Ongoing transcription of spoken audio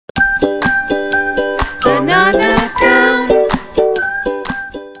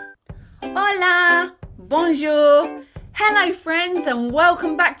Hello friends and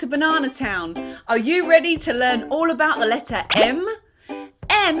welcome back to Banana Town. Are you ready to learn all about the letter M?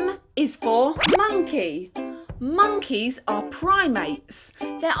 M is for monkey. Monkeys are primates.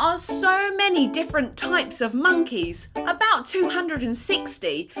 There are so many different types of monkeys, about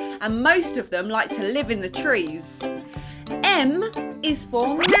 260, and most of them like to live in the trees. M is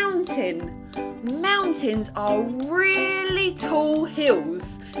for mountain. Mountains are really tall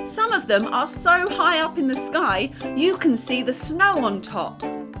hills. Some of them are so high up in the sky you can see the snow on top.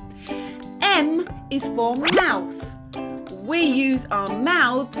 M is for mouth. We use our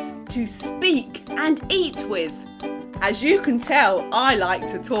mouths to speak and eat with. As you can tell, I like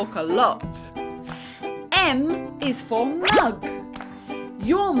to talk a lot. M is for mug.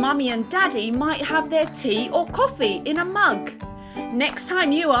 Your mummy and daddy might have their tea or coffee in a mug. Next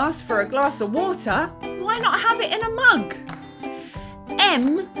time you ask for a glass of water, why not have it in a mug?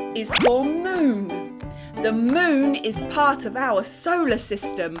 M is for moon. The moon is part of our solar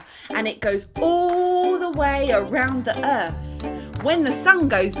system and it goes all the way around the earth. When the sun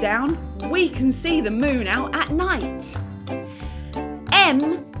goes down, we can see the moon out at night.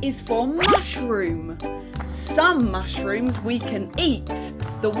 M is for mushroom. Some mushrooms we can eat.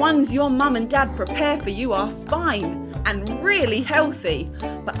 The ones your mum and dad prepare for you are fine and really healthy,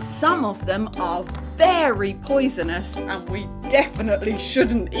 but some of them are very poisonous and we definitely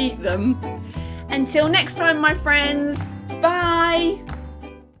shouldn't eat them. Until next time, my friends, bye!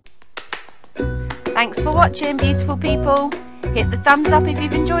 Thanks for watching, beautiful people. Hit the thumbs up if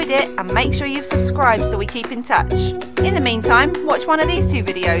you've enjoyed it and make sure you've subscribed so we keep in touch. In the meantime, watch one of these two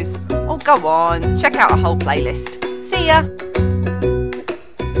videos or go on, check out our whole playlist. See ya!